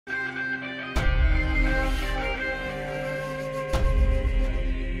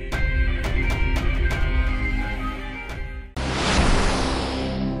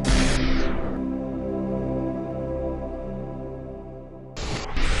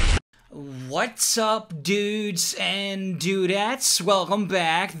What's up, dudes and dudettes? Welcome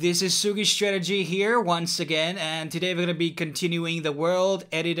back. This is Sugi Strategy here once again, and today we're going to be continuing the World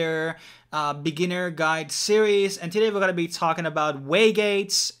Editor Beginner Guide series, and today we're going to be talking about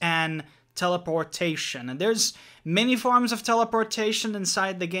Waygates and teleportation. And there's many forms of teleportation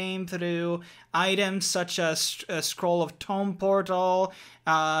inside the game through items such as a Scroll of Tome Portal,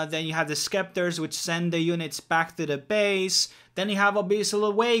 then you have the Scepters which send the units back to the base, then you have obviously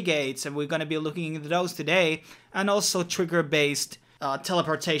the Waygates, and we're going to be looking into those today, and also trigger-based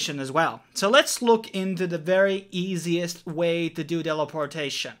teleportation as well. So let's look into the very easiest way to do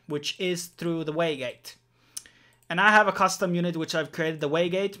teleportation, which is through the Waygate. And I have a custom unit which I've created, the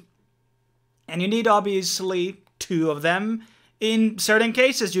Waygate, and you need obviously two of them. In certain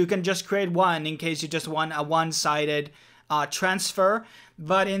cases, you can just create one in case you just want a one-sided transfer.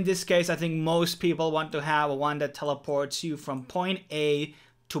 But in this case, I think most people want to have one that teleports you from point A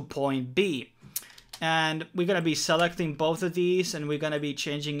to point B. And we're going to be selecting both of these, and we're going to be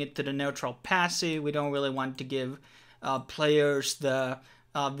changing it to the neutral passive. We don't really want to give players the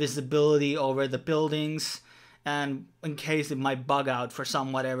visibility over the buildings, and in case it might bug out for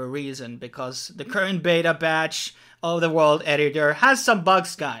some whatever reason, because the current beta batch of the World Editor has some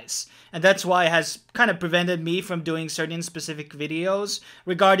bugs, guys. And that's why it has kind of prevented me from doing certain specific videos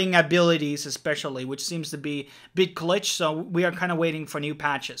regarding abilities especially, which seems to be a bit glitched, so we are kind of waiting for new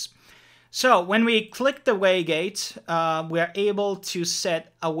patches. So when we click the Waygate, we are able to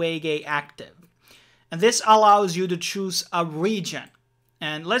set a Waygate active. And this allows you to choose a region.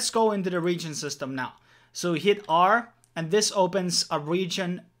 And let's go into the region system now. So hit R, and this opens a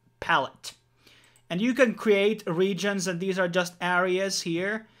region palette. And you can create regions, and these are just areas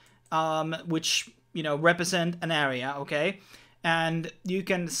here, which, you know, represent an area, okay? And you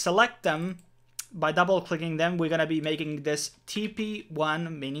can select them by double-clicking them. We're going to be making this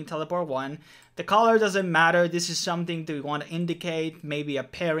TP1, meaning teleport 1. The color doesn't matter. This is something that we want to indicate, maybe a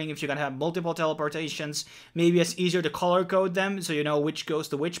pairing if you're going to have multiple teleportations. Maybe it's easier to color code them so you know which goes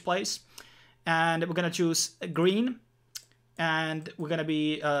to which place. And we're going to choose green. And we're going to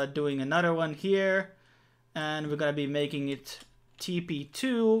be doing another one here. And we're going to be making it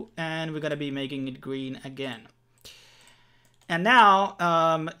TP2, and we're going to be making it green again. And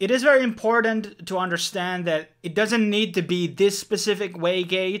now, it is very important to understand that it doesn't need to be this specific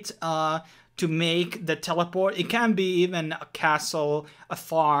Waygate to make the teleport. It can be even a castle, a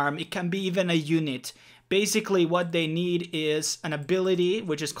farm, it can be even a unit. Basically, what they need is an ability,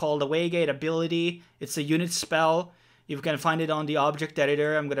 which is called a Waygate ability. It's a unit spell. You can find it on the object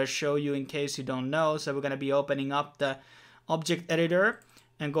editor. I'm going to show you in case you don't know. So we're going to be opening up the object editor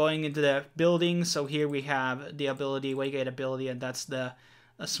and going into the building. So here we have the ability, Waygate ability, and that's the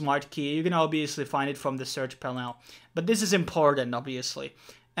smart key. You can obviously find it from the search panel, but this is important, obviously.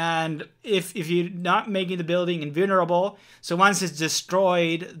 And if you're not making the building invulnerable, so once it's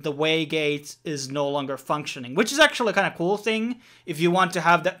destroyed, the Waygate is no longer functioning, which is actually a kind of cool thing if you want to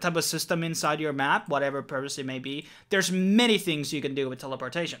have that type of system inside your map, whatever purpose it may be. There's many things you can do with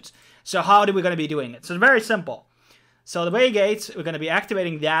teleportations. So how are we going to be doing it? So it's very simple. So the Waygate, we're going to be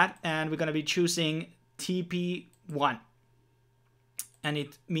activating that, and we're going to be choosing TP1. And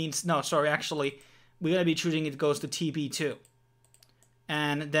it means, no, sorry, actually, we're going to be choosing it goes to TP2.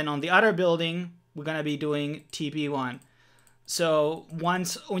 And then on the other building, we're going to be doing TP1. So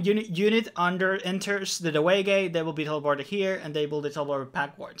once unit enters the Waygate, they will be teleported here, and they will be teleported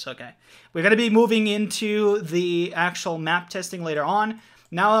backwards, okay? We're going to be moving into the actual map testing later on.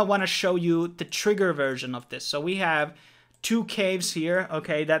 Now I want to show you the trigger version of this. So we have two caves here.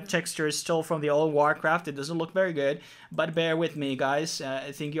 Okay, that texture is still from the old Warcraft. It doesn't look very good, but bear with me, guys.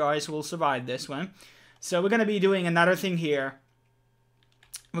 I think your eyes will survive this one. So we're going to be doing another thing here.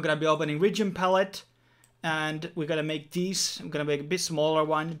 We're going to be opening region palette, and we're going to make these. I'm going to make a bit smaller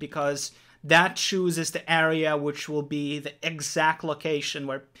one because that chooses the area which will be the exact location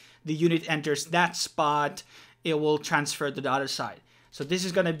where the unit enters that spot. It will transfer to the other side. So this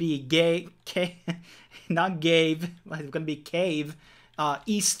is going to be not Gave, but it's going to be Cave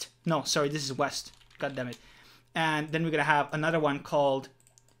East. No, sorry, this is West. God damn it. And then we're going to have another one called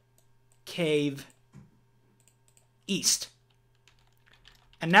Cave East.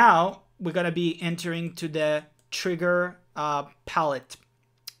 And now we're going to be entering to the trigger palette,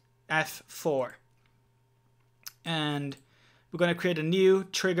 F4. And we're going to create a new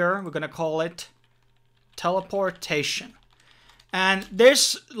trigger. We're going to call it teleportation. And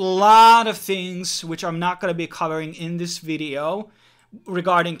there's a lot of things which I'm not going to be covering in this video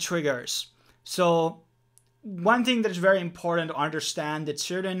regarding triggers. So one thing that's very important to understand that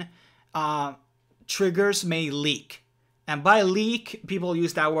certain triggers may leak. And by leak, people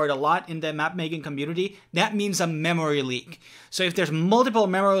use that word a lot in the map making community. That means a memory leak. So if there's multiple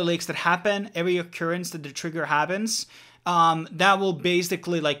memory leaks that happen, every occurrence that the trigger happens, that will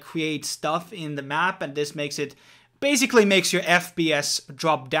basically like create stuff in the map, and this basically makes your FPS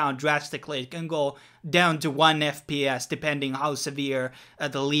drop down drastically. It can go down to 1 FPS depending how severe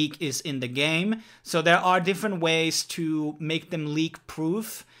the leak is in the game. So there are different ways to make them leak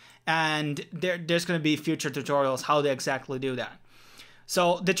proof, and there's going to be future tutorials how to exactly do that.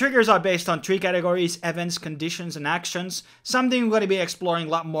 So the triggers are based on 3 categories: events, conditions, and actions. Something we're going to be exploring a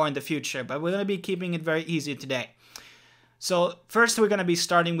lot more in the future, but we're going to be keeping it very easy today. So first we're going to be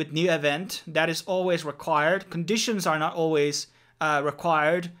starting with new event. That is always required. Conditions are not always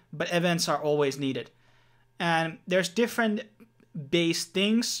required, but events are always needed. And there's different base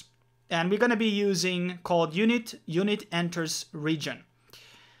things, and we're going to be using called unit enters region.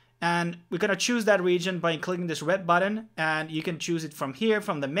 And we're going to choose that region by clicking this red button, and you can choose it from here,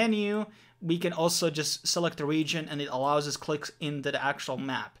 from the menu. We can also just select the region, and it allows us clicks into the actual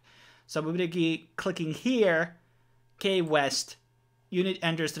map. So we're going to be clicking here, K West, unit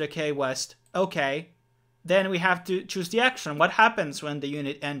enters to the K West. Okay. Then we have to choose the action. What happens when the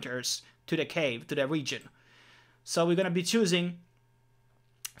unit enters to the cave, to the region? So we're going to be choosing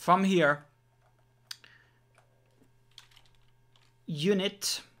from here,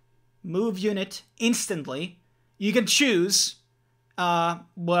 unit, move unit instantly. You can choose,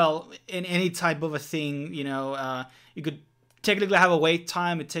 well, in any type of a thing, you know, you could technically have a wait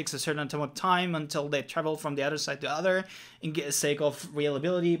time. It takes a certain amount of time until they travel from the other side to the other in sake of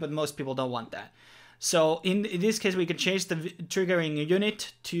reliability, but most people don't want that. So in this case, we can change the triggering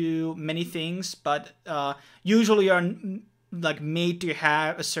unit to many things, but usually are like made to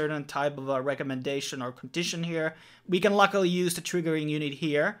have a certain type of a recommendation or condition here. We can luckily use the triggering unit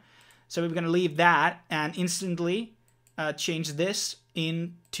here. So we're going to leave that and instantly change this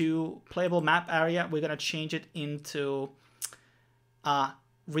into playable map area. We're going to change it into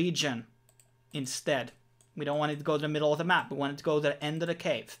region instead. We don't want it to go to the middle of the map. We want it to go to the end of the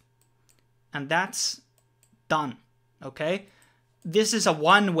cave. And that's done. Okay? This is a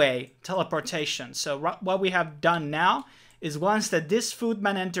one-way teleportation. So what we have done now is once that this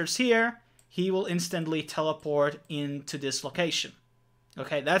foodman enters here, he will instantly teleport into this location.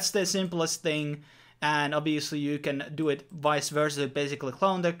 Okay, that's the simplest thing, and obviously you can do it vice versa. Basically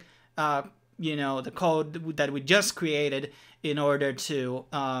clone the you know, the code that we just created in order to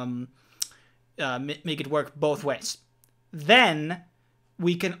make it work both ways. Then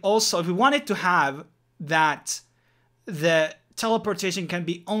we can also, if we wanted to have that the teleportation can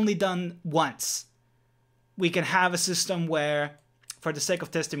be only done once, we can have a system where, for the sake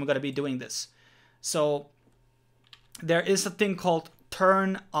of testing, we're going to be doing this. So there is a thing called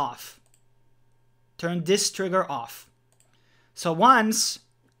turn off. Turn this trigger off. So once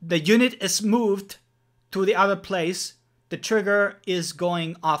the unit is moved to the other place, the trigger is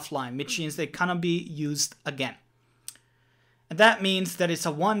going offline, which means they cannot be used again. And that means that it's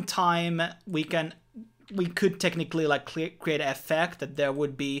a one-time. We could technically like create an effect that there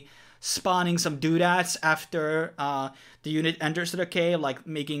would be spawning some doodads after the unit enters the cave, like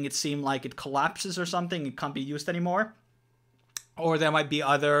making it seem like it collapses or something. It can't be used anymore. Or there might be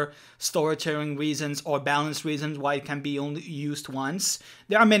other storytelling reasons or balance reasons why it can be only used once.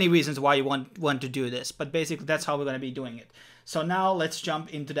 There are many reasons why you want to do this, but basically that's how we're going to be doing it. So now let's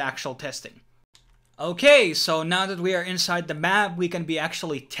jump into the actual testing. Okay, so now that we are inside the map, we can be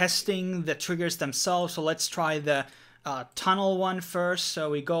actually testing the triggers themselves. So let's try the tunnel one first.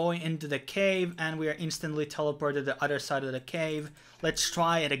 So we go into the cave and we are instantly teleported to the other side of the cave. Let's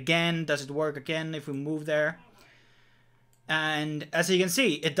try it again. Does it work again if we move there? And as you can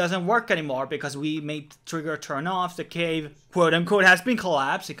see, it doesn't work anymore because we made the trigger turn off. The cave, quote unquote, has been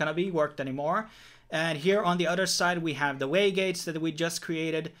collapsed. It cannot be worked anymore. And here on the other side, we have the Waygates that we just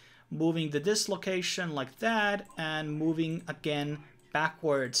created, moving to this location like that, and moving again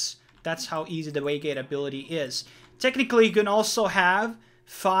backwards. That's how easy the Waygate ability is. Technically, you can also have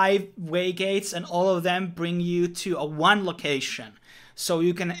 5 Waygates, and all of them bring you to a one location. So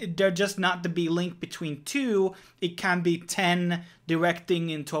you can, they're just not to be linked between 2. It can be 10 directing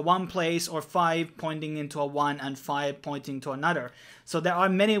into a one place, or 5 pointing into a one and 5 pointing to another. So there are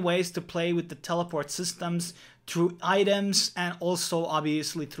many ways to play with the teleport systems through items, and also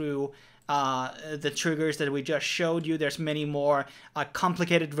obviously through the triggers that we just showed you. There's many more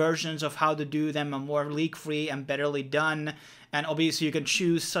complicated versions of how to do them, and more leak-free and betterly done. And obviously you can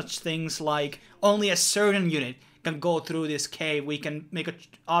choose such things like only a certain unit can go through this cave. We can make an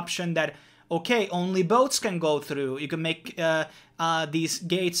option that okay, only boats can go through. You can make these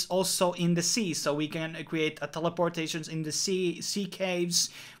gates also in the sea, so we can create teleportations in the sea caves.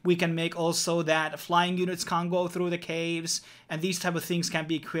 We can make also that flying units can't go through the caves, and these type of things can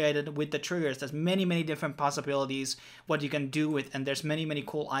be created with the triggers. There's many different possibilities what you can do with, and there's many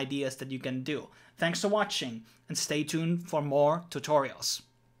cool ideas that you can do. Thanks for watching, and stay tuned for more tutorials.